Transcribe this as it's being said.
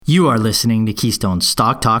You are listening to Keystone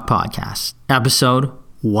Stock Talk Podcast, episode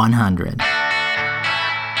 100.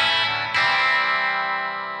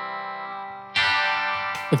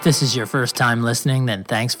 If this is your first time listening, then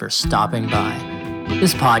thanks for stopping by.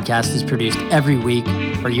 This podcast is produced every week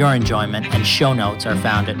for your enjoyment, and show notes are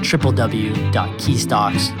found at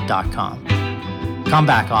www.keystocks.com. Come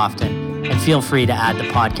back often, and feel free to add the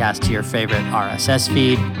podcast to your favorite RSS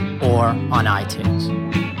feed or on iTunes.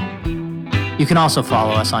 You can also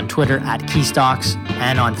follow us on Twitter at Keystocks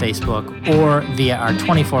and on Facebook or via our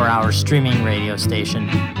 24-hour streaming radio station,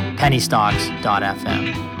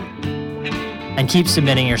 pennystocks.fm. And keep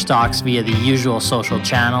submitting your stocks via the usual social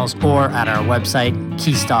channels or at our website,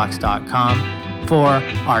 keystocks.com, for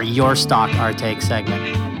our Your Stock Our Take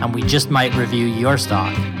segment. And we just might review your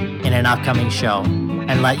stock in an upcoming show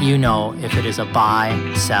and let you know if it is a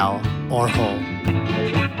buy, sell, or hold.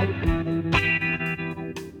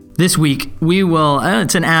 This week, we will,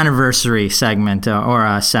 it's an anniversary segment or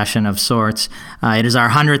a session of sorts. It is our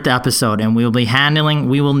 100th episode, and we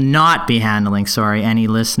will not be handling, any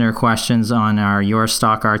listener questions on our Your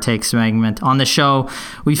Stock, Our Take segment. On the show,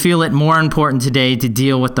 we feel it more important today to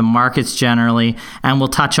deal with the markets generally, and we'll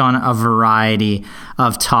touch on a variety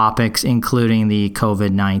of topics, including the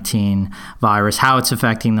COVID-19 virus, how it's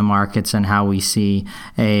affecting the markets, and how we see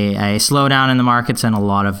a slowdown in the markets and a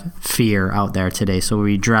lot of fear out there today. So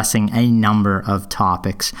we're addressing a number of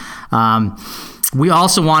topics. We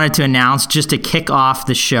also wanted to announce, just to kick off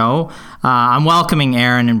the show, I'm welcoming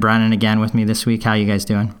Aaron and Brennan again with me this week. How are you guys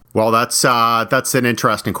doing? Well, that's an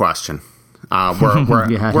interesting question.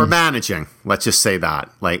 We're managing. Let's just say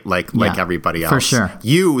that, like everybody else. For sure.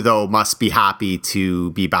 You, though, must be happy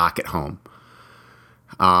to be back at home.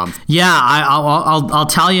 I'll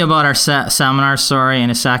tell you about our seminar story in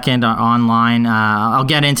a second online. I'll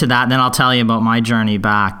get into that, then I'll tell you about my journey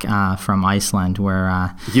back from Iceland,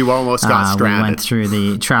 where you almost got stranded. We went through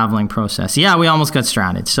the traveling process. Yeah, we almost got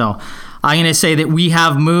stranded. So I'm going to say that we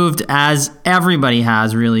have moved, as everybody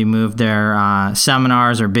has really moved their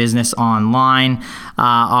seminars or business online.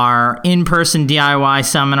 Our in-person DIY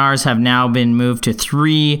seminars have now been moved to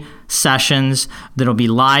 3 sessions that'll be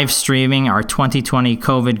live streaming our 2020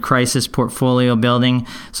 COVID crisis portfolio building.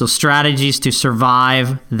 So strategies to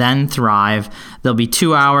survive, then thrive. There'll be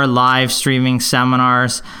 2-hour live streaming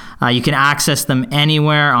seminars. You can access them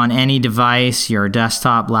anywhere on any device, your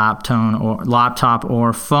desktop, laptop,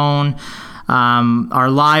 or phone. Our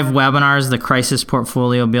live webinars, the Crisis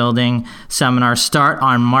Portfolio Building Seminar, start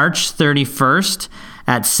on March 31st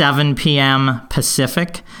at 7 p.m.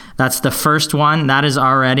 Pacific. That's the first one. That is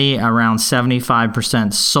already around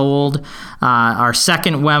 75% sold. Our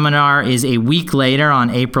second webinar is a week later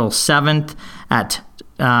on April 7th at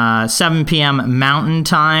 7 p.m. Mountain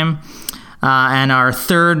Time. And our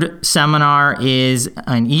third seminar is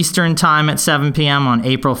an Eastern Time at 7 p.m. on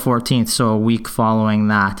April 14th, so a week following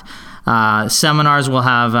that. Seminars will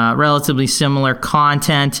have relatively similar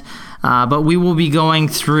content, but we will be going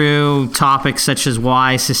through topics such as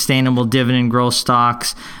why sustainable dividend growth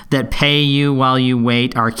stocks that pay you while you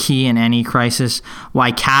wait are key in any crisis,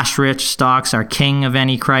 why cash-rich stocks are king of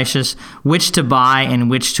any crisis, which to buy and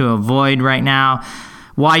which to avoid right now,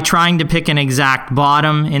 why trying to pick an exact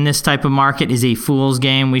bottom in this type of market is a fool's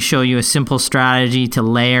game. We show you a simple strategy to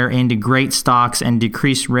layer into great stocks and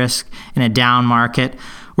decrease risk in a down market.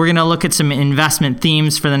 We're going to look at some investment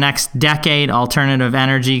themes for the next decade: alternative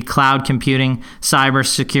energy, cloud computing,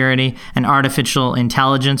 cybersecurity, and artificial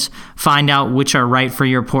intelligence. Find out which are right for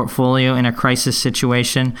your portfolio in a crisis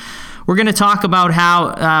situation. We're going to talk about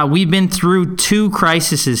how we've been through 2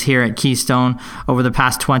 crises here at Keystone over the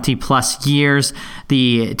past 20 plus years.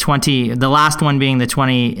 The last one being the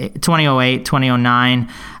 2008-2009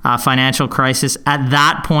 financial crisis. At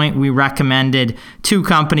that point, we recommended 2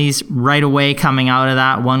 companies right away coming out of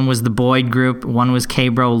that. One was the Boyd Group, one was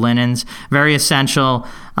K-Bro Linens, very essential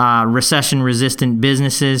recession-resistant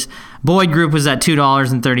businesses. Boyd Group was at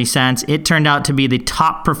 $2.30. It turned out to be the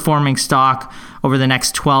top performing stock over the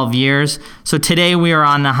next 12 years. So today we are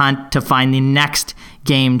on the hunt to find the next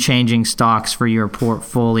game-changing stocks for your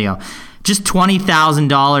portfolio. Just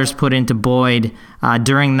 $20,000 put into Boyd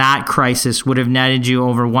during that crisis would have netted you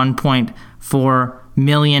over $1.4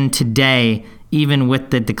 million today, even with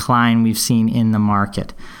the decline we've seen in the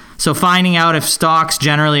market. So finding out if stocks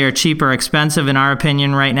generally are cheap or expensive, in our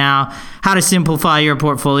opinion right now, how to simplify your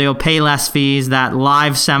portfolio, pay less fees. That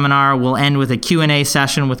live seminar will end with a Q&A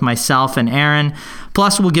session with myself and Aaron.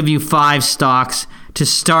 Plus, we'll give you 5 stocks to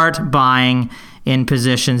start buying in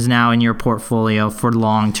positions now in your portfolio for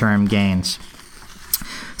long-term gains.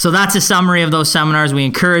 So that's a summary of those seminars. We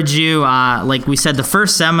encourage you, like we said, the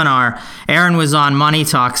first seminar, Aaron was on Money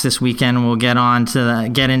Talks this weekend. We'll get into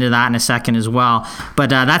that in a second as well. But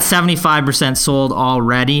that's 75% sold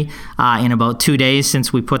already in about 2 days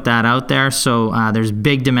since we put that out there. So there's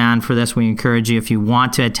big demand for this. We encourage you, if you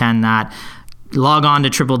want to attend that, log on to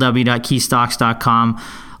www.keystocks.com.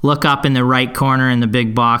 Look up in the right corner in the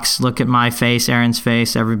big box. Look at my face, Aaron's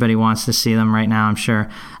face. Everybody wants to see them right now, I'm sure.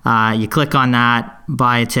 You click on that,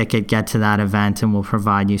 buy a ticket, get to that event, and we'll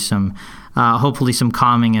provide you some, hopefully some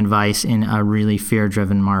calming advice in a really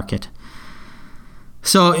fear-driven market.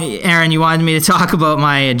 So, Aaron, you wanted me to talk about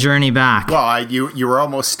my journey back. Well, you were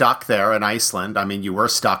almost stuck there in Iceland. I mean, you were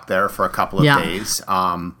stuck there for a couple of days.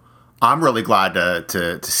 I'm really glad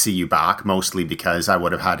to see you back, mostly because I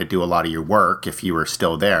would have had to do a lot of your work if you were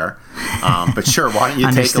still there. But sure, why don't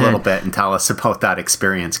you take a little bit and tell us about that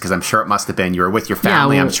experience? Because I'm sure it must have been, you were with your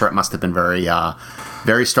family. I'm sure it must have been very,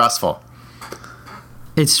 very stressful.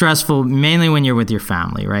 It's stressful mainly when you're with your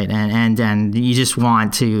family, right? And you just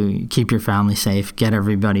want to keep your family safe, get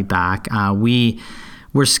everybody back. We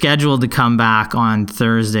were scheduled to come back on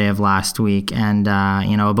Thursday of last week, and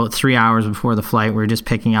about 3 hours before the flight, we were just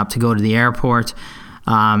picking up to go to the airport,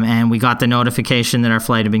 and we got the notification that our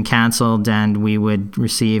flight had been canceled, and we would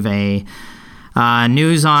receive a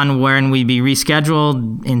news on when we'd be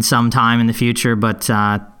rescheduled in some time in the future, but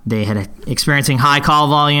they had experiencing high call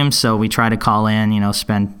volumes, so we tried to call in,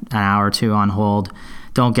 spend an hour or two on hold.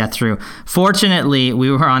 Don't get through. Fortunately,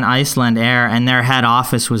 we were on Iceland Air, and their head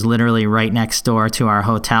office was literally right next door to our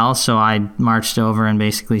hotel. So I marched over and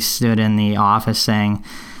basically stood in the office saying,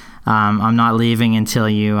 I'm not leaving until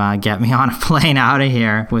you get me on a plane out of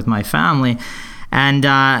here with my family. And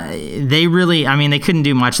they really, they couldn't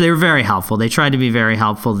do much. They were very helpful. They tried to be very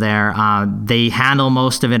helpful there. They handle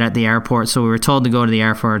most of it at the airport. So we were told to go to the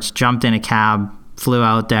airport, jumped in a cab, flew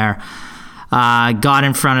out there. Got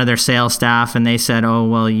in front of their sales staff, and they said, oh,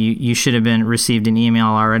 well, you should have received an email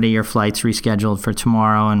already. Your flight's rescheduled for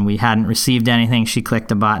tomorrow, and we hadn't received anything. She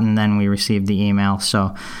clicked a button, then we received the email.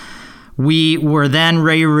 So we were then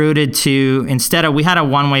rerouted to, we had a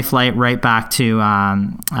one-way flight right back to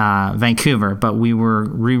Vancouver, but we were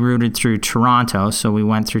rerouted through Toronto. So we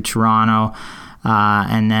went through Toronto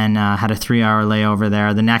and then had a 3-hour layover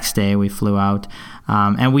there. The next day we flew out,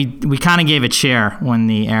 and we kind of gave a cheer when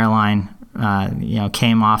the airline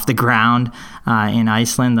came off the ground in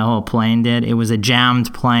Iceland. The whole plane did. It was a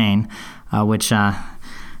jammed plane, which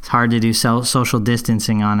it's hard to do social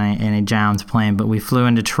distancing in a jammed plane. But we flew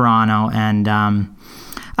into Toronto, and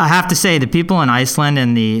I have to say, the people in Iceland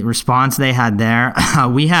and the response they had there,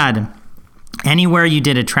 we had anywhere you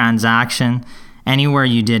did a transaction, anywhere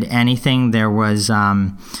you did anything, there was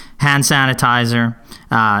hand sanitizer,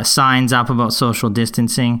 signs up about social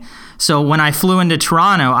distancing. So when I flew into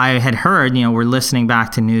Toronto, I had heard, we're listening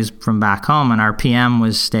back to news from back home, and our PM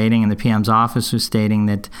was stating, and the PM's office was stating,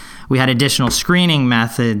 that we had additional screening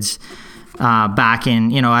methods back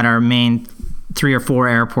in, at our main 3 or 4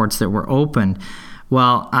 airports that were open.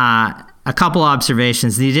 Well, a couple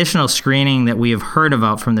observations. The additional screening that we have heard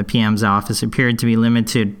about from the PM's office appeared to be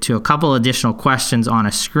limited to a couple additional questions on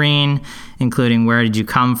a screen, including where did you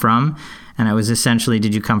come from? And it was essentially,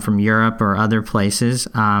 did you come from Europe or other places?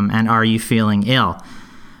 And are you feeling ill?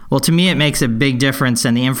 Well, to me, it makes a big difference,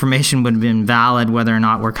 and the information would have been valid whether or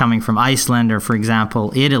not we're coming from Iceland or, for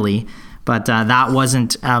example, Italy. But that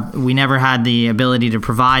wasn't, we never had the ability to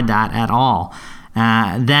provide that at all.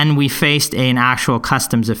 Then we faced an actual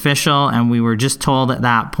customs official, and we were just told at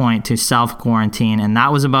that point to self-quarantine, and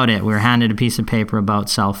that was about it. We were handed a piece of paper about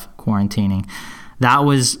self-quarantining. That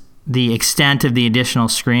was the extent of the additional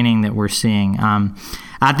screening that we're seeing.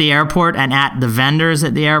 At the airport and at the vendors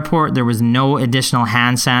at the airport, there was no additional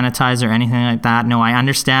hand sanitizer or anything like that. No, I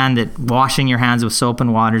understand that washing your hands with soap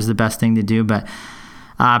and water is the best thing to do, but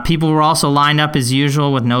people were also lined up as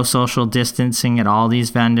usual with no social distancing at all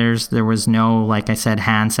these vendors. There was no, like I said,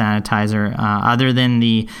 hand sanitizer, other than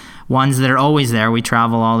the ones that are always there. We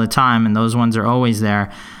travel all the time, and those ones are always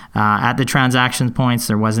there. At the transaction points,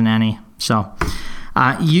 there wasn't any. So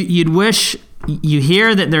you'd wish, you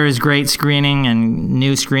hear that there is great screening and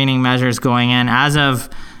new screening measures going in. As of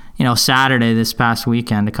Saturday this past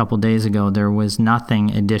weekend, a couple days ago, there was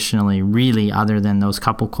nothing additionally really other than those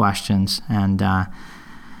couple questions. And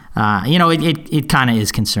it kind of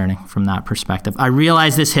is concerning from that perspective. I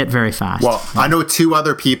realize this hit very fast. Well, I know 2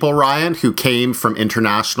 other people, Ryan, who came from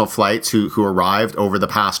international flights who arrived over the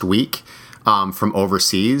past week from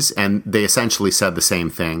overseas, and they essentially said the same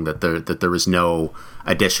thing, that there was no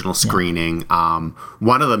additional screening. Yeah.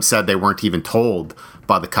 One of them said they weren't even told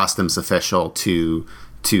by the customs official to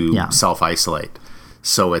self-isolate.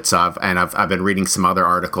 So it's and I've been reading some other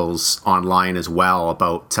articles online as well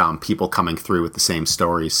about people coming through with the same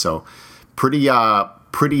stories. So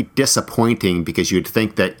pretty disappointing, because you'd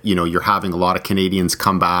think that, you know, you're having a lot of Canadians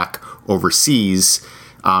come back overseas.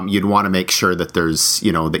 You'd want to make sure that there's,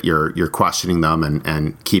 you know, that you're questioning them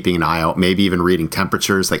and keeping an eye out, maybe even reading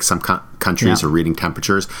temperatures, like some countries are reading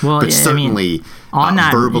temperatures, but certainly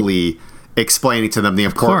verbally explaining to them the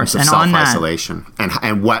importance of self-isolation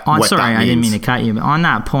and what that means. I didn't mean to cut you, but on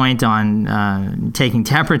that point on taking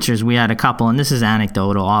temperatures, we had a couple, and this is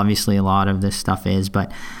anecdotal, obviously a lot of this stuff is,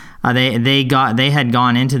 but they had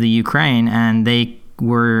gone into the Ukraine, and they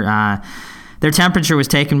were their temperature was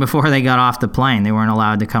taken before they got off the plane. They weren't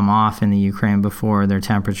allowed to come off in the Ukraine before their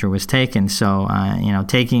temperature was taken. So, you know,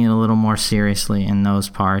 taking it a little more seriously in those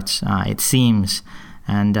parts, it seems.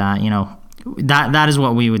 And, you know, that is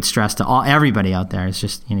what we would stress to everybody out there, is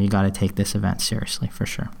just, you know, you got to take this event seriously, for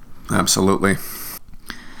sure. Absolutely.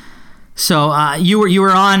 So you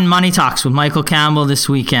were on Money Talks with Michael Campbell this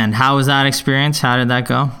weekend. How was that experience? How did that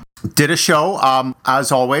go? Did a show.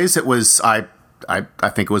 As always, it was, I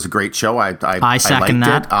think it was a great show. I second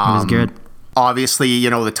that. It was good. Obviously, you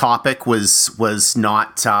know, the topic was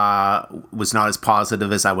not as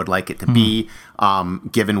positive as I would like it to be,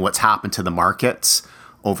 given what's happened to the markets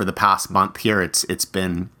over the past month here. It's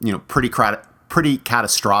been, you know, pretty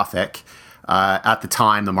catastrophic. At the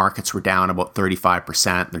time, the markets were down about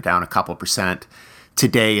 35%. They're down a couple percent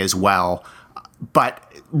today as well.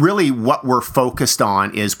 But really what we're focused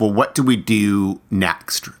on is, well, what do we do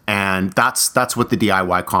next? And that's what the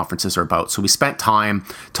DIY conferences are about. So we spent time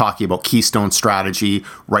talking about Keystone strategy,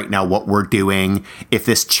 right now what we're doing, if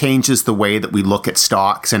this changes the way that we look at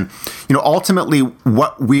stocks. And, you know, ultimately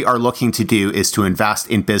what we are looking to do is to invest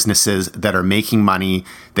in businesses that are making money,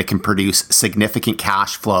 that can produce significant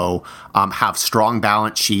cash flow, have strong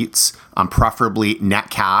balance sheets, preferably net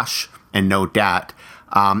cash and no debt.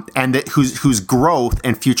 And that whose growth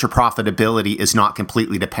and future profitability is not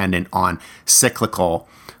completely dependent on cyclical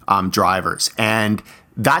drivers. And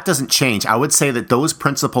that doesn't change. I would say that those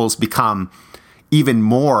principles become even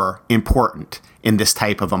more important in this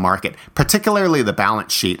type of a market, particularly the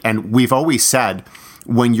balance sheet. And we've always said,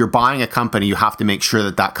 when you're buying a company, you have to make sure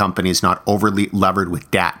that that company is not overly levered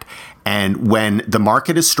with debt. And when the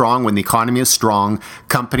market is strong, when the economy is strong,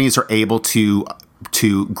 companies are able to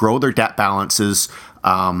grow their debt balances,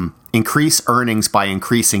 increase earnings by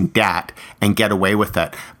increasing debt, and get away with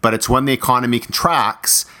it. But it's when the economy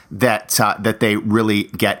contracts that they really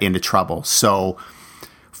get into trouble. So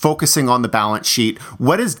focusing on the balance sheet,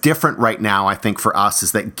 what is different right now, I think, for us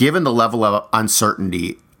is that given the level of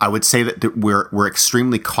uncertainty, I would say that we're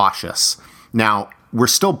extremely cautious. Now, we're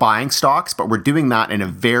still buying stocks, but we're doing that in a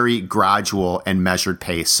very gradual and measured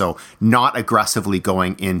pace. So not aggressively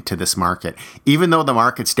going into this market. Even though the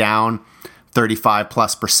market's down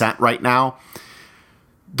 35+% right now,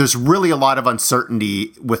 there's really a lot of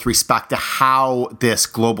uncertainty with respect to how this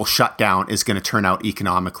global shutdown is going to turn out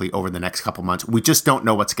economically over the next couple months. We just don't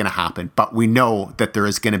know what's going to happen, but we know that there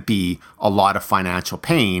is going to be a lot of financial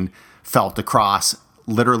pain felt across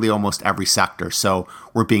literally almost every sector. So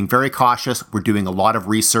we're being very cautious. We're doing a lot of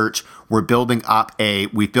research. We've built up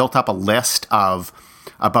a list of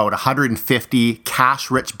about 150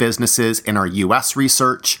 cash-rich businesses in our U.S.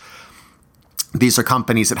 research. These are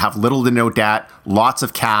companies that have little to no debt, lots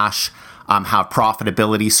of cash, have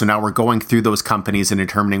profitability. So now we're going through those companies and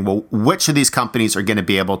determining, well, which of these companies are going to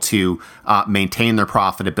be able to maintain their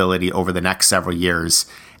profitability over the next several years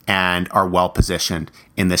and are well positioned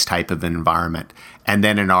in this type of environment. And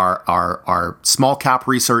then in our small cap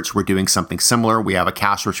research, we're doing something similar. We have a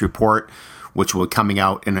cash rich report, which will be coming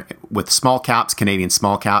out with small caps, Canadian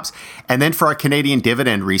small caps. And then for our Canadian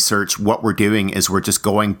dividend research, what we're doing is we're just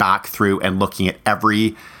going back through and looking at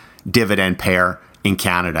every dividend payer in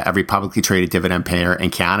Canada, every publicly traded dividend payer in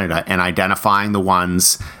Canada, and identifying the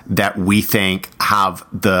ones that we think have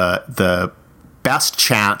the best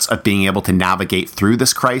chance of being able to navigate through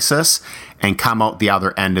this crisis and come out the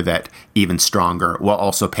other end of it even stronger, while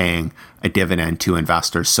also paying a dividend to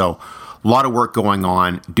investors. So a lot of work going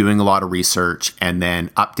on, doing a lot of research, and then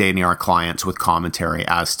updating our clients with commentary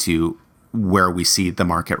as to where we see the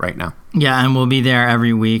market right now. Yeah, and we'll be there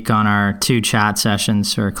every week on our 2 chat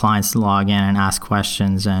sessions for clients to log in and ask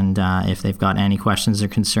questions. And if they've got any questions or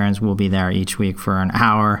concerns, we'll be there each week for an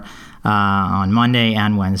hour on Monday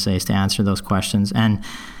and Wednesdays to answer those questions. And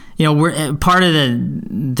we're part of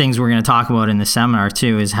the things we're going to talk about in the seminar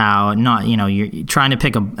too is how you're trying to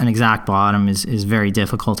pick an exact bottom is very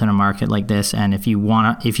difficult in a market like this. And if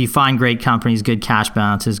you find great companies, good cash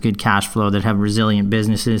balances, good cash flow that have resilient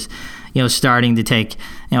businesses, starting to take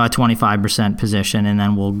a 25% position, and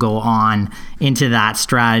then we'll go on into that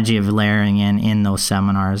strategy of layering in those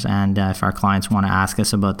seminars. And if our clients want to ask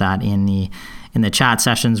us about that in the chat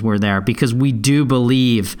sessions, we're there, because we do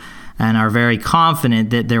believe and are very confident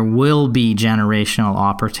that there will be generational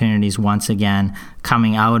opportunities once again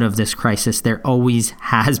coming out of this crisis. There always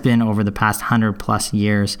has been over the past 100 plus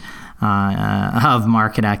years of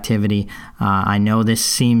market activity. I know this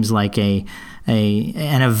seems like an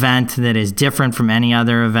event that is different from any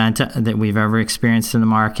other event that we've ever experienced in the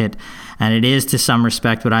market. And it is to some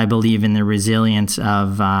respect what I believe in the resilience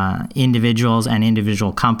of individuals and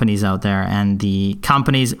individual companies out there. And the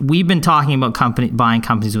companies, we've been talking about buying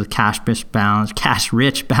companies with cash-rich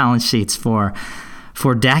balance sheets for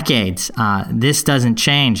decades. This doesn't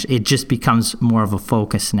change. It just becomes more of a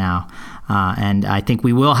focus now. And I think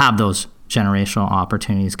we will have those generational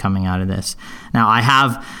opportunities coming out of this. Now, I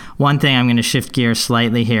have one thing. I'm going to shift gears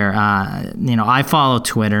slightly here. I follow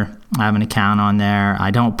Twitter. I have an account on there.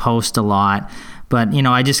 I don't post a lot, but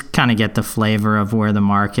I just kind of get the flavor of where the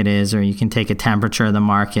market is, or you can take a temperature of the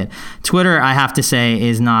market. Twitter, I have to say,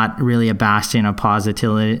 is not really a bastion of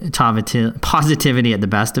positivity at the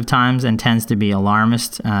best of times, and tends to be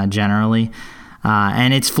alarmist generally.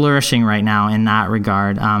 And it's flourishing right now in that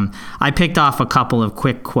regard. I picked off a couple of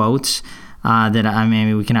quick quotes that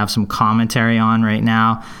maybe we can have some commentary on right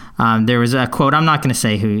now. There was a quote, I'm not going to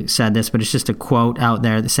say who said this, but it's just a quote out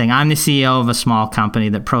there that's saying, "I'm the CEO of a small company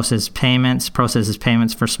that processes payments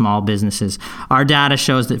for small businesses. Our data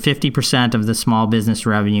shows that 50% of the small business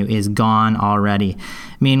revenue is gone already.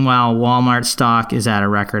 Meanwhile, Walmart stock is at a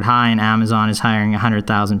record high and Amazon is hiring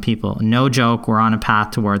 100,000 people. No joke, we're on a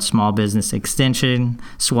path towards small business extinction,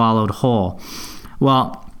 swallowed whole."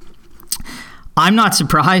 Well, I'm not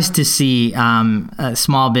surprised to see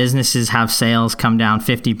small businesses have sales come down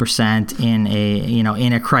 50% in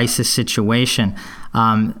a crisis situation.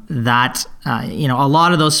 A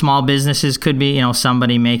lot of those small businesses could be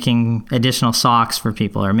somebody making additional socks for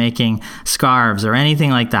people, or making scarves, or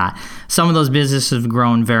anything like that. Some of those businesses have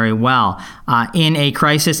grown very well in a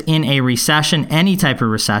crisis, in a recession, any type of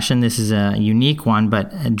recession. This is a unique one,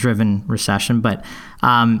 but a driven recession. But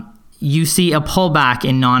you see a pullback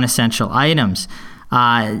in non-essential items.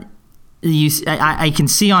 I can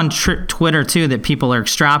see on Twitter too that people are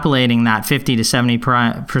extrapolating that 50 to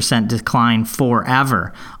 70% decline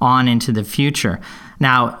forever on into the future.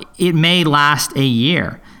 Now, it may last a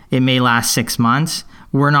year. It may last 6 months.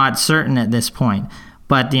 We're not certain at this point.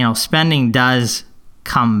 But spending does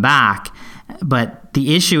come back. But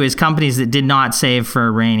the issue is companies that did not save for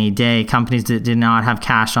a rainy day, companies that did not have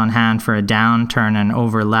cash on hand for a downturn and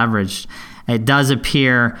over-leveraged. It does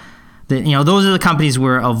appear that, those are the companies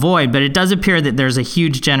we're avoid, but it does appear that there's a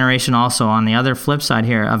huge generation also on the other flip side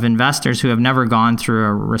here of investors who have never gone through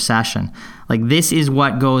a recession. Like, this is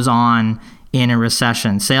what goes on in a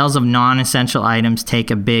recession. Sales of non-essential items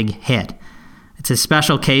take a big hit. It's a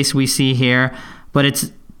special case we see here, but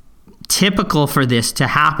it's typical for this to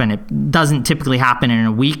happen. It doesn't typically happen in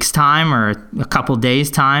a week's time or a couple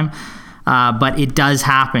days' time, but it does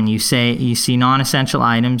happen. You see non-essential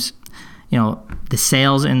items, the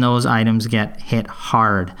sales in those items get hit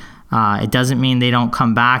hard. It doesn't mean they don't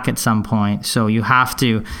come back at some point. So you have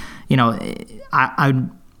to, I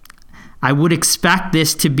would expect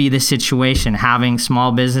this to be the situation, having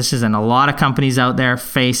small businesses and a lot of companies out there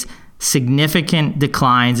face significant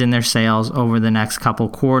declines in their sales over the next couple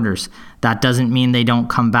quarters. That doesn't mean they don't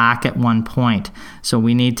come back at one point. So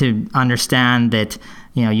we need to understand that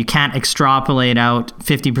you can't extrapolate out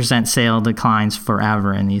 50% sale declines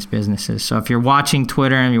forever in these businesses. So if you're watching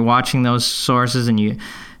Twitter and you're watching those sources and you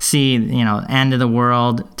see end of the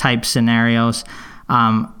world type scenarios,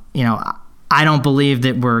 I don't believe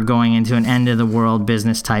that we're going into an end of the world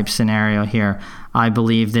business type scenario here. I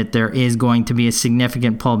believe that there is going to be a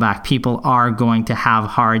significant pullback. People are going to have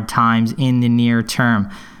hard times in the near term,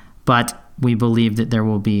 but we believe that there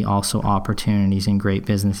will be also opportunities in great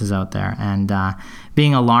businesses out there. And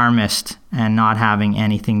being alarmist and not having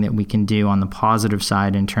anything that we can do on the positive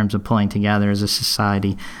side in terms of pulling together as a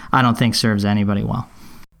society, I don't think serves anybody well.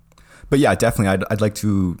 But yeah, definitely, I'd like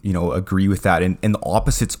to agree with that. And the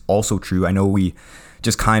opposite's also true. I know we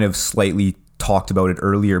just kind of slightly talked about it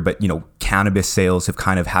earlier, but cannabis sales have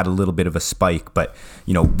kind of had a little bit of a spike, but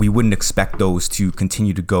we wouldn't expect those to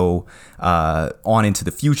continue to go on into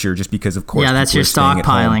the future, just because, of course, that's your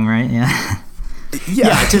stockpiling, right? Yeah.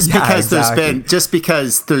 Just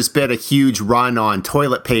because there's been a huge run on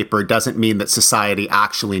toilet paper doesn't mean that society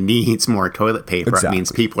actually needs more toilet paper. Exactly. It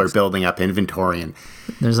means people are building up inventory, and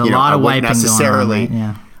there's a lot of wiping going on. Right?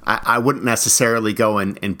 Yeah. I wouldn't necessarily go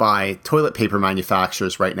and buy toilet paper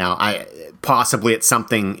manufacturers right now. Possibly it's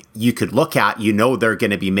something you could look at. They're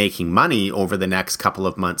going to be making money over the next couple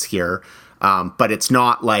of months here, but it's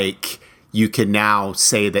not like you can now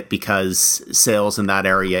say that because sales in that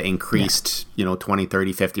area increased, 20,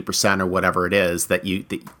 30, 50% or whatever it is, that you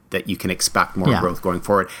can expect more growth going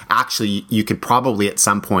forward. Actually, you could probably at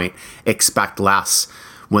some point expect less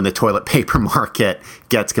when the toilet paper market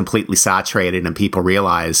gets completely saturated and people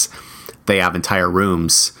realize they have entire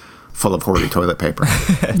rooms full of hoarded toilet paper.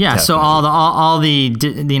 Yeah, so all the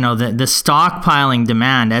stockpiling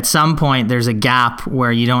demand, at some point there's a gap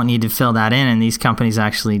where you don't need to fill that in, and these companies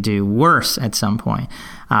actually do worse at some point.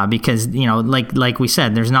 Because, like we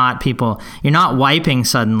said, you're not wiping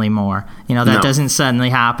suddenly more. That doesn't suddenly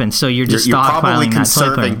happen. So you're just stockpiling that toilet paper. You're probably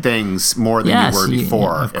conserving things more than you were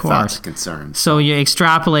before, if that's a concern. So you're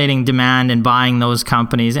extrapolating demand and buying those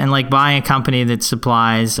companies, and like buying a company that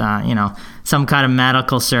supplies, some kind of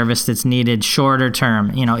medical service that's needed shorter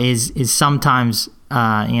term, is sometimes,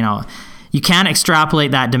 you can't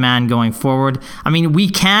extrapolate that demand going forward. I mean, we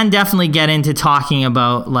can definitely get into talking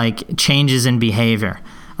about like changes in behavior.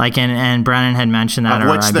 Like and Brennan had mentioned that,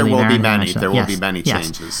 which there will be many. There will be many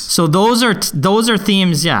changes. So those are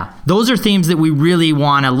themes. Yeah, those are themes that we really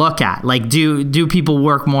want to look at. Like, do people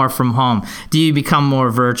work more from home? Do you become more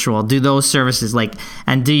virtual? Do those services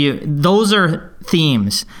those are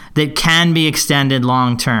themes that can be extended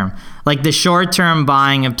long term. Like the short term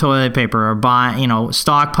buying of toilet paper or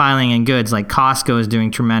stockpiling in goods, like Costco is doing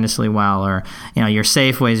tremendously well, or your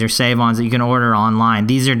Safeways, your Save-Ons that you can order online.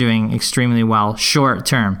 These are doing extremely well short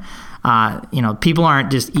term. People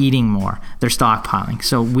aren't just eating more, they're stockpiling.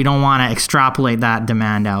 So we don't want to extrapolate that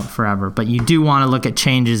demand out forever, but you do want to look at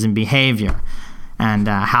changes in behavior and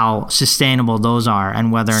how sustainable those are,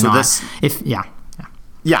 and whether or not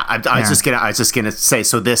Yeah, I was just gonna say.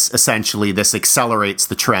 So this accelerates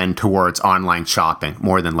the trend towards online shopping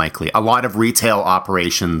more than likely. A lot of retail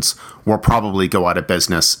operations will probably go out of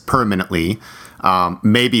business permanently.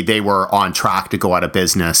 Maybe they were on track to go out of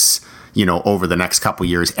business, over the next couple of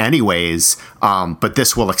years, anyways. But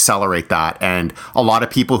this will accelerate that, and a lot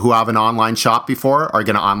of people who have an online shop before are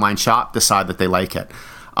going to online shop, decide that they like it.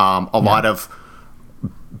 A lot of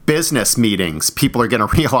business meetings, people are going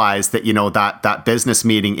to realize that that business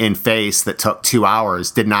meeting in face that took 2 hours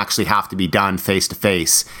didn't actually have to be done face to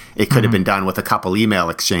face. It could have been done with a couple email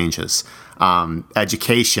exchanges.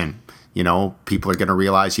 Education, people are going to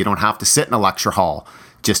realize you don't have to sit in a lecture hall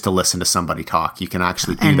just to listen to somebody talk. You can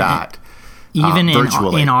actually do that even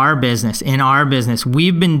virtually. In our business,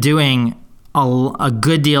 we've been doing a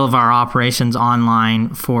good deal of our operations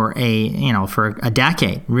online for a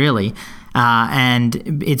decade, really.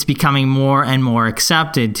 And it's becoming more and more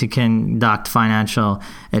accepted to conduct financial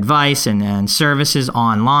advice and services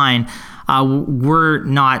online. We're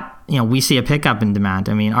not, we see a pickup in demand.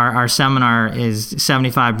 I mean, our seminar is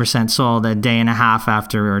 75% sold a day and a half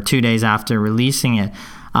after, or 2 days after releasing it,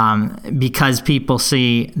 because people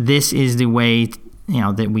see this is the way,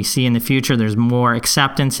 that we see in the future. There's more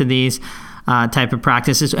acceptance of these type of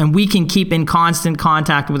practices, and we can keep in constant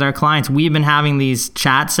contact with our clients. We've been having these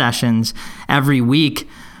chat sessions every week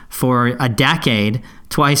for a decade,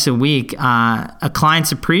 twice a week.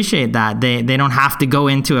 Clients appreciate that. They don't have to go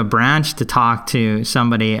into a branch to talk to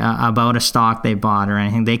somebody about a stock they bought or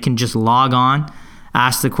anything. They can just log on,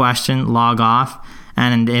 ask the question, log off.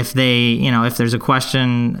 And if if there's a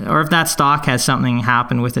question, or if that stock has something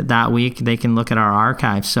happen with it that week, they can look at our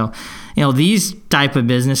archives. So, these type of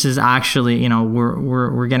businesses actually,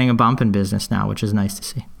 we're getting a bump in business now, which is nice to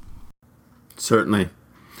see. Certainly.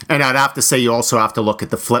 And I'd have to say, you also have to look at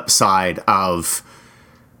the flip side of,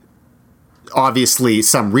 obviously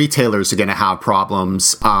some retailers are going to have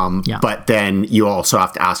problems, but then you also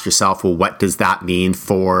have to ask yourself, well, what does that mean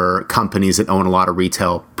for companies that own a lot of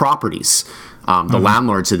retail properties? The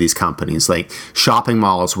landlords of these companies, like shopping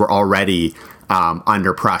malls, were already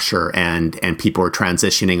under pressure, and people are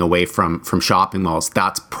transitioning away from shopping malls.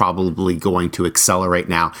 That's probably going to accelerate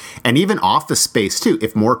now. And even office space too.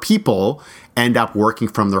 If more people end up working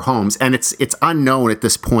from their homes, and it's unknown at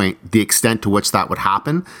this point the extent to which that would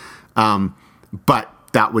happen, but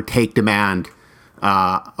that would take demand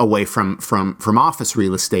away from office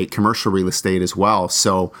real estate, commercial real estate as well.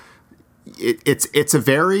 So it's a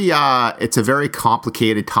very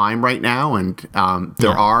complicated time right now, and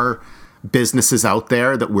there are businesses out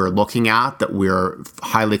there that we're looking at that we're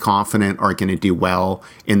highly confident are going to do well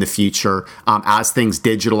in the future. As things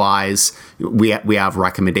digitalize, we have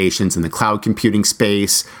recommendations in the cloud computing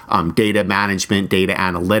space, data management, data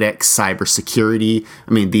analytics, cybersecurity.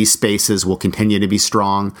 I mean, these spaces will continue to be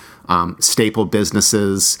strong. Staple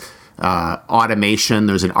businesses, automation.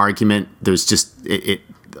 There's an argument. There's just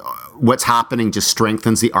what's happening just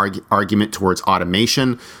strengthens the argument towards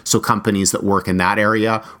automation. So companies that work in that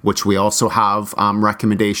area, which we also have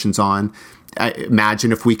recommendations on.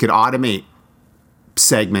 Imagine if we could automate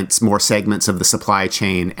more segments of the supply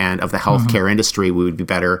chain and of the healthcare industry, we would be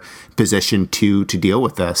better positioned to deal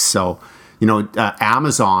with this. So,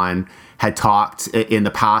 Amazon had talked in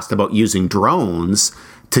the past about using drones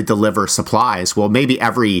to deliver supplies. Well, maybe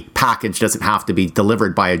every package doesn't have to be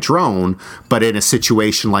delivered by a drone, but in a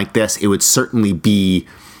situation like this, it would certainly be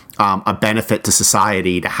a benefit to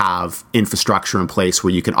society to have infrastructure in place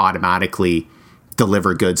where you can automatically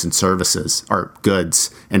deliver goods and services, or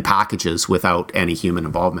goods and packages, without any human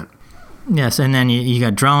involvement. Yes, and then you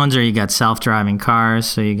got drones, or you got self-driving cars.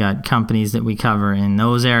 So you got companies that we cover in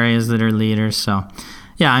those areas that are leaders. So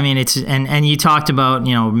yeah, I mean, it's and you talked about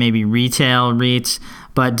maybe retail REITs.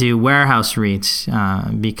 But do warehouse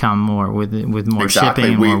REITs become more with more exactly.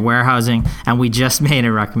 shipping and more warehousing? And we just made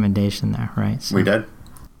a recommendation there, right? So, we did.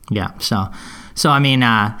 Yeah. So I mean,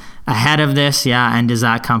 ahead of this, yeah. And does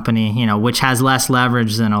that company, which has less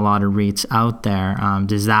leverage than a lot of REITs out there,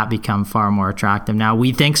 does that become far more attractive? Now,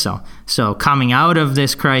 we think so. So coming out of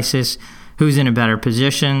this crisis, who's in a better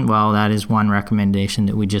position? Well, that is one recommendation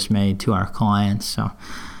that we just made to our clients. So,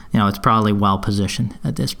 it's probably well positioned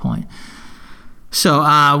at this point. So,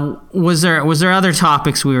 was there other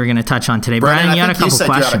topics we were going to touch on today? Brandon, you had a couple questions.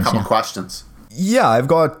 You had a couple questions. Yeah, I've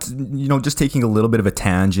got, just taking a little bit of a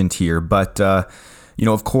tangent here, but,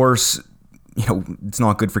 of course, it's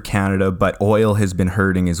not good for Canada, but oil has been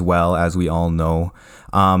hurting as well, as we all know.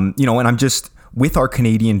 And I'm just, with our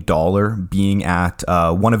Canadian dollar being at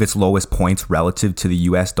one of its lowest points relative to the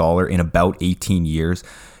US dollar in about 18 years,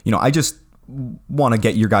 I just want to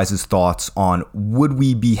get your guys' thoughts on, would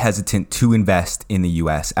we be hesitant to invest in the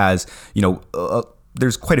US? As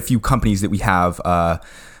there's quite a few companies that we have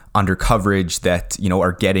under coverage that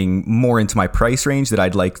are getting more into my price range that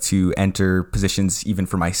I'd like to enter positions even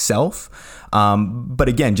for myself. But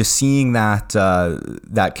again, just seeing that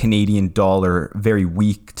Canadian dollar very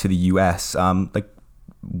weak to the US,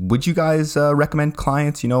 would you guys recommend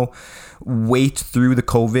clients, wait through the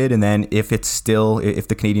COVID, and then if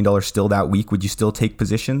the Canadian dollar is still that weak, would you still take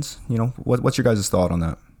positions? What's your guys' thought on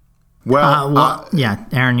that? Well, yeah,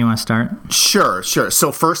 Aaron, you want to start? Sure.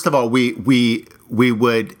 So first of all, we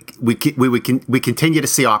continue to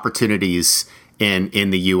see opportunities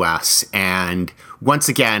in the U.S. And once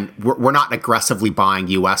again, we're not aggressively buying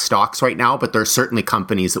U.S. stocks right now, but there's certainly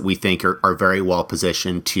companies that we think are very well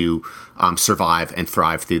positioned to survive and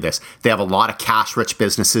thrive through this. They have a lot of cash-rich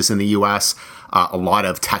businesses in the U.S., a lot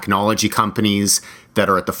of technology companies that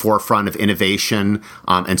are at the forefront of innovation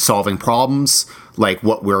and solving problems like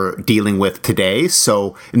what we're dealing with today.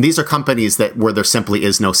 So, and these are companies where there simply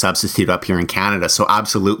is no substitute up here in Canada. So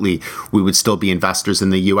absolutely, we would still be investors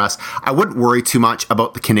in the US. I wouldn't worry too much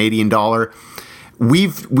about the Canadian dollar.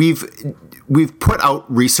 We've put out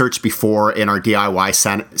research before in our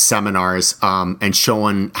DIY seminars and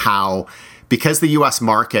shown how, because the U.S.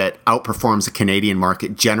 market outperforms the Canadian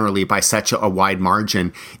market generally by such a wide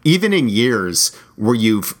margin, even in years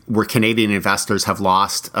where Canadian investors have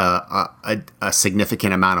lost a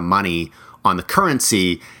significant amount of money on the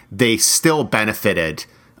currency, they still benefited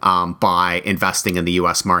by investing in the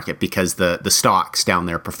U.S. market because the stocks down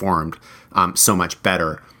there performed so much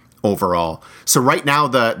better overall. So right now,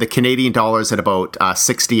 the Canadian dollar is at about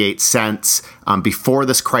 68 cents. Before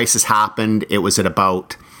this crisis happened, it was at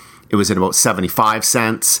about 75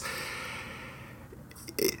 cents.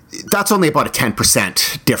 That's only about a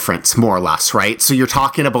 10% difference, more or less, right? So you're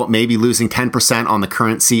talking about maybe losing 10% on the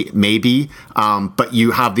currency, maybe, but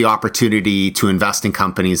you have the opportunity to invest in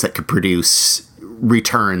companies that could produce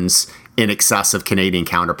returns in excess of Canadian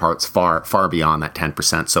counterparts far, far beyond that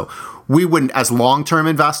 10%. So we wouldn't, as long-term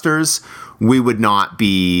investors, we would not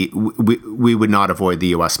avoid the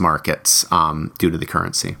U.S. markets due to the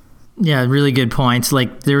currency. Yeah, really good points.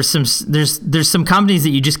 Like there's some companies that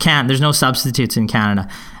you just can't. There's no substitutes in Canada,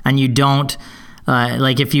 and you don't.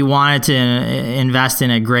 If you wanted to invest in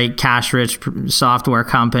a great cash-rich software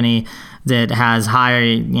company that has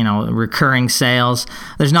higher, recurring sales,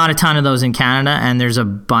 there's not a ton of those in Canada, and there's a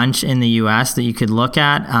bunch in the U.S. that you could look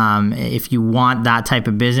at. If you want that type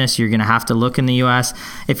of business, you're going to have to look in the U.S.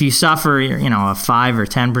 If you suffer, a 5 or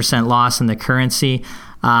 10% loss in the currency,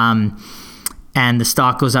 and the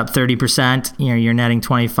stock goes up 30%, you're netting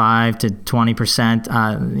 25 to 20%,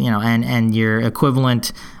 and your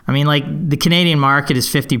equivalent, the Canadian market is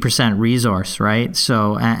 50% resource, right?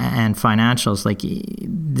 So, and financials,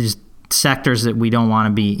 there's sectors that we don't want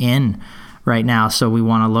to be in right now. So we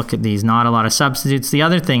want to look at these, not a lot of substitutes. The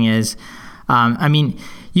other thing is,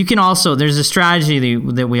 you can also, there's a strategy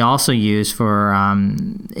that we also use for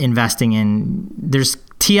investing in, there's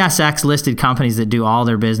TSX listed companies that do all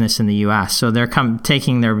their business in the US. So they're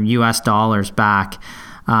taking their US dollars back,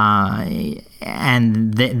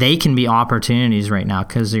 and they can be opportunities right now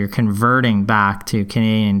because you're converting back to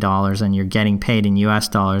Canadian dollars and you're getting paid in US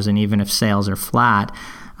dollars. And even if sales are flat,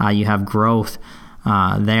 you have growth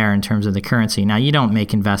there in terms of the currency. Now, you don't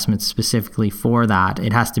make investments specifically for that.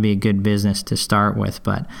 It has to be a good business to start with.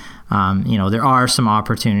 But, there are some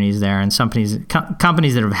opportunities there. And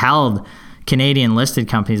companies that have held Canadian listed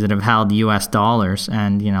companies that have held US dollars,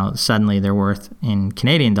 and suddenly they're worth in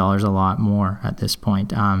Canadian dollars a lot more at this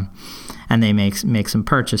point, and they make some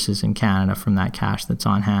purchases in Canada from that cash that's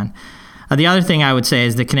on hand. The other thing I would say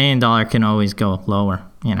is the Canadian dollar can always go lower.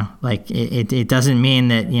 It doesn't mean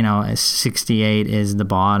that 68 is the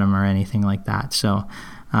bottom or anything like that. So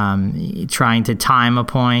trying to time a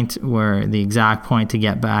point where the exact point to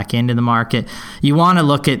get back into the market, you want to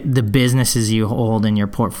look at the businesses you hold in your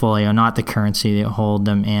portfolio, not the currency that you hold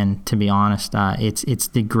them in. To be honest, it's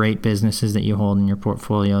the great businesses that you hold in your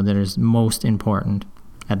portfolio that is most important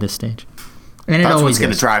at this stage. And that's what's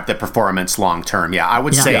going to drive the performance long term. Yeah, I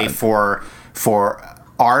would say for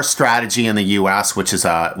our strategy in the U.S., which is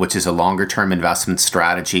a longer term investment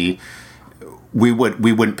strategy, we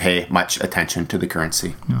wouldn't pay much attention to the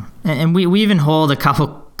currency. No. And we even hold a couple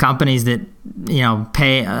companies that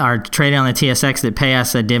are traded on the TSX that pay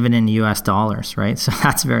us a dividend in U.S. dollars, right? So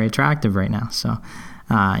that's very attractive right now. So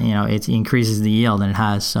it increases the yield, and it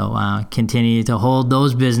has. So continue to hold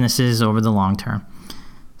those businesses over the long term.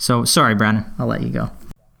 So sorry, Brandon, I'll let you go.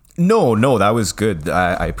 No, that was good.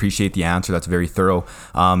 I appreciate the answer. That's very thorough.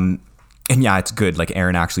 And yeah, it's good. Like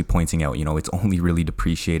Aaron actually pointing out, it's only really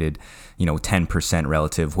depreciated, 10%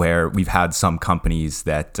 relative, where we've had some companies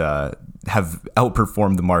that have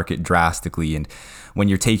outperformed the market drastically. And when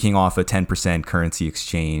you're taking off a 10% currency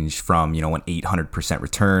exchange from, an 800%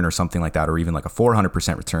 return or something like that, or even like a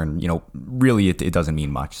 400% return, really it doesn't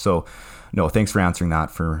mean much. So no, thanks for answering that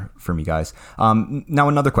for me, guys. Now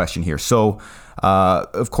another question here. So,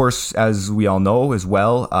 of course, as we all know as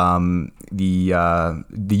well, the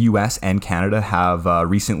U.S. and Canada have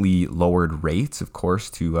recently lowered rates, of course,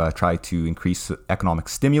 to try to increase economic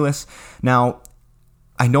stimulus. Now,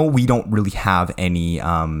 I know we don't really have any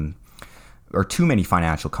or too many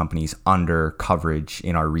financial companies under coverage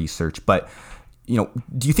in our research, but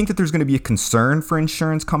do you think that there's going to be a concern for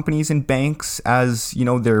insurance companies and banks as,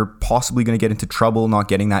 they're possibly going to get into trouble not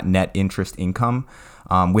getting that net interest income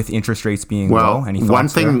with interest rates being low? Any thoughts one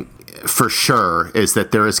thing for sure is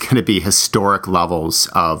that there is going to be historic levels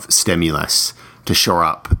of stimulus to shore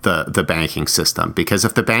up the banking system, because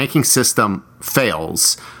if the banking system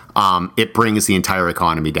fails, it brings the entire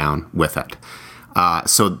economy down with it.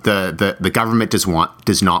 So the government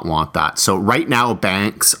does not want that. So right now,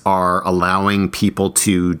 banks are allowing people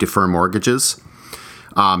to defer mortgages,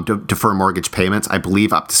 defer mortgage payments, I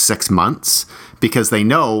believe up to 6 months, because they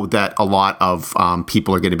know that a lot of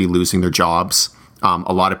people are going to be losing their jobs.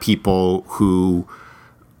 A lot of people who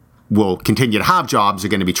will continue to have jobs are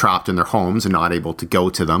going to be trapped in their homes and not able to go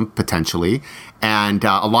to them potentially. And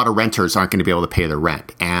a lot of renters aren't going to be able to pay their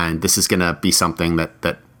rent. And this is going to be something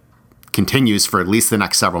that continues for at least the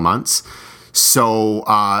next several months. So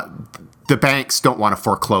the banks don't want to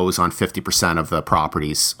foreclose on 50% of the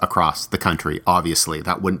properties across the country. Obviously,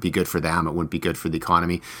 that wouldn't be good for them. It wouldn't be good for the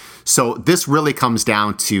economy. So this really comes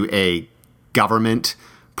down to a government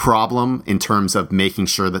problem in terms of making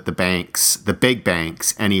sure that the banks, the big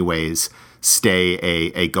banks anyways, stay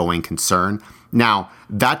a going concern. Now,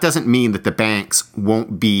 that doesn't mean that the banks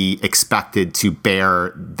won't be expected to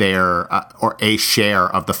bear their or a share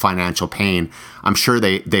of the financial pain. I'm sure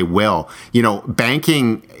they will.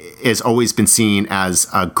 Banking has always been seen as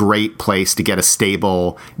a great place to get a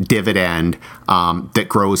stable dividend that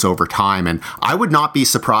grows over time. And I would not be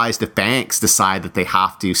surprised if banks decide that they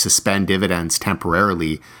have to suspend dividends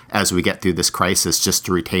temporarily as we get through this crisis just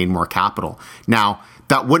to retain more capital. Now,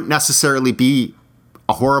 that wouldn't necessarily be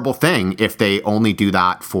a horrible thing if they only do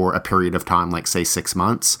that for a period of time, like say 6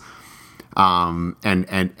 months, and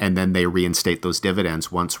then they reinstate those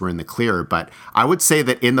dividends once we're in the clear. But I would say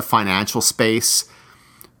that in the financial space,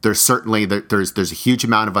 there's certainly there's a huge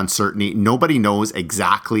amount of uncertainty. Nobody knows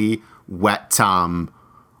exactly what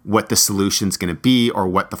what the solution's going to be or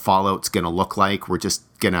what the fallout's going to look like. We're just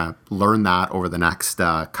going to learn that over the next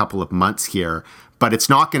couple of months here. But it's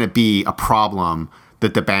not going to be a problem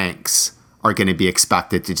that the banks are going to be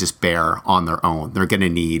expected to just bear on their own. They're going to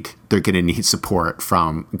need support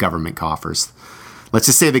from government coffers. Let's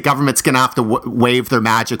just say the government's going to have to wave their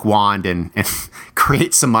magic wand and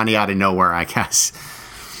create some money out of nowhere, I guess.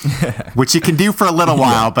 Which you can do for a little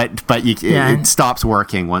while, but it stops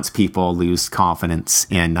working once people lose confidence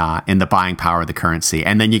in the buying power of the currency,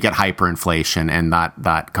 and then you get hyperinflation, and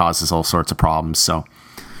that causes all sorts of problems. So,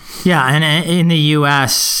 yeah, and in the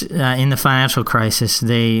U.S. In the financial crisis,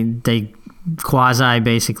 they quasi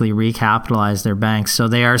basically recapitalized their banks, so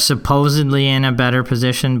they are supposedly in a better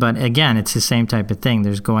position. But again, it's the same type of thing.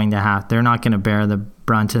 They're not going to bear the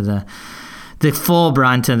brunt of the full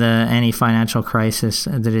brunt of any financial crisis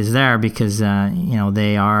that is there, because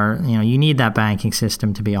they are, you need that banking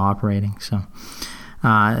system to be operating. So,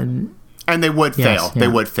 and they would fail. Yeah. They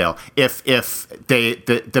would fail if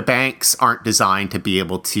the banks aren't designed to be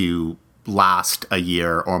able to last a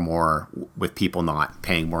year or more with people not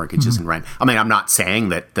paying mortgages and rent. I mean, I'm not saying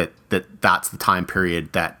that that's the time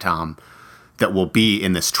period that will be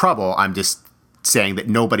in this trouble. I'm just saying that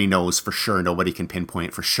nobody knows for sure. Nobody can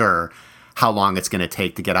pinpoint for sure how long it's going to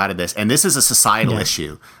take to get out of this. And this is a societal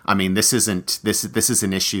issue. I mean, this is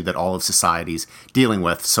an issue that all of society's dealing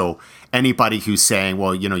with. So anybody who's saying,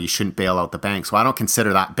 well, you shouldn't bail out the banks. Well, I don't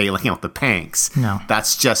consider that bailing out the banks. No.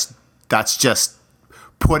 That's just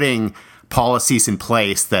putting policies in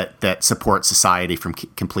place that support society from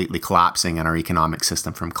completely collapsing and our economic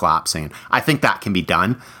system from collapsing. I think that can be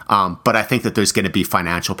done, but I think that there's going to be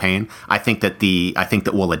financial pain. I think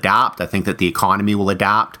that we'll adapt. I think that the economy will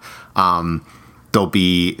adapt. There'll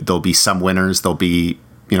be some winners. There'll be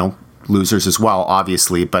losers as well,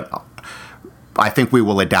 obviously, but I think we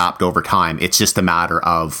will adapt over time. It's just a matter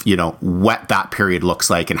of, what that period looks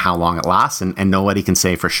like and how long it lasts. And nobody can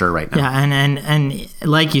say for sure right now. Yeah. And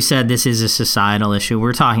like you said, this is a societal issue.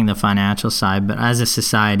 We're talking the financial side, but as a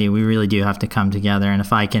society, we really do have to come together. And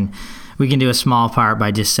we can do a small part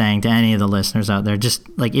by just saying to any of the listeners out there, just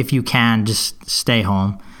like, if you can, just stay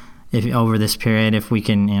home over this period. If we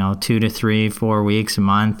can, 2 to 3, 4 weeks, a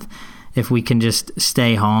month, if we can just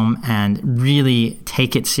stay home and really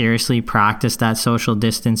take it seriously, practice that social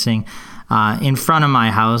distancing. In front of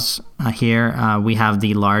my house here, we have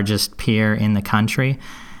the largest pier in the country.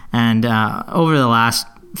 And over the last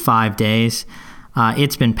 5 days,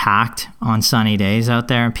 it's been packed on sunny days out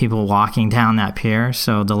there, people walking down that pier.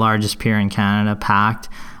 So the largest pier in Canada, packed.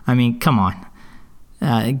 I mean, come on.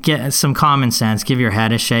 Get some common sense, give your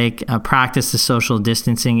head a shake, practice the social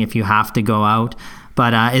distancing if you have to go out.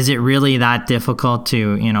 But is it really that difficult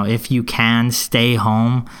to, if you can, stay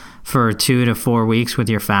home for 2 to 4 weeks with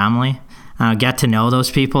your family, get to know those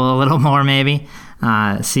people a little more maybe,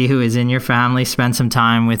 see who is in your family, spend some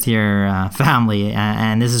time with your family.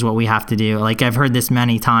 And this is what we have to do. Like, I've heard this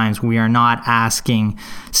many times, we are not asking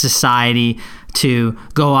society to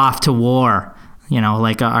go off to war,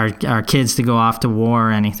 like our kids to go off to war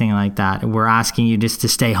or anything like that. We're asking you just to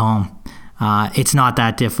stay home. It's not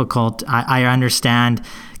that difficult. I understand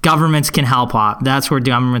governments can help out. That's where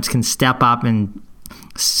governments can step up and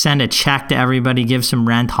send a check to everybody, give some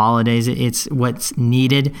rent holidays. It's what's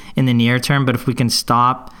needed in the near term. But if we can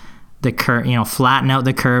stop the curve, flatten out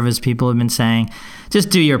the curve, as people have been saying, just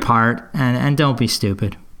do your part and don't be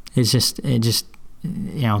stupid. You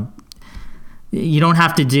don't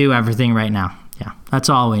have to do everything right now. Yeah, that's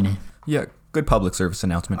all we need. Yeah. Good public service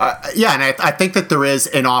announcement. And I think that there is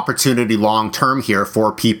an opportunity long term here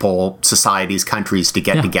for people, societies, countries to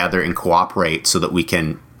get together and cooperate so that we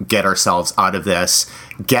can get ourselves out of this,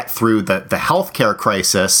 get through the healthcare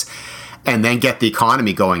crisis, and then get the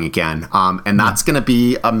economy going again. And that's going to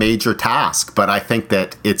be a major task. But I think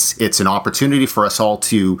that it's an opportunity for us all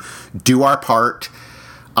to do our part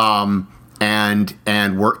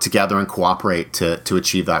and work together and cooperate to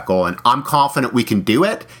achieve that goal. And I'm confident we can do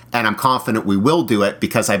it. And I'm confident we will do it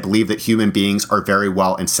because I believe that human beings are very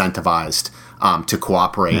well incentivized to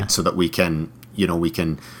cooperate so that we can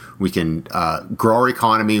grow our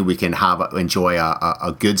economy. We can enjoy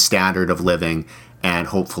a good standard of living and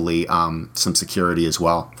hopefully some security as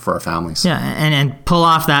well for our families. Yeah, and pull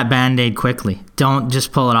off that Band-Aid quickly. Don't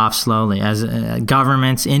just pull it off slowly. As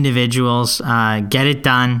governments, individuals, get it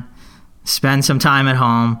done. Spend some time at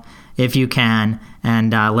home if you can,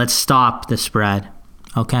 and let's stop the spread.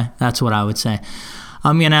 Okay, that's what I would say.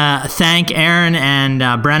 I'm going to thank Aaron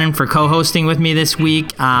and Brennan for co-hosting with me this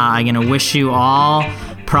week. I'm going to wish you all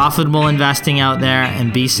profitable investing out there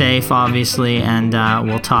and be safe, obviously, and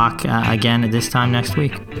we'll talk again at this time next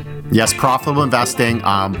week. Yes, profitable investing.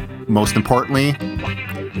 Most importantly,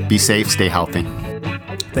 be safe, stay healthy.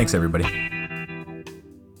 Thanks, everybody.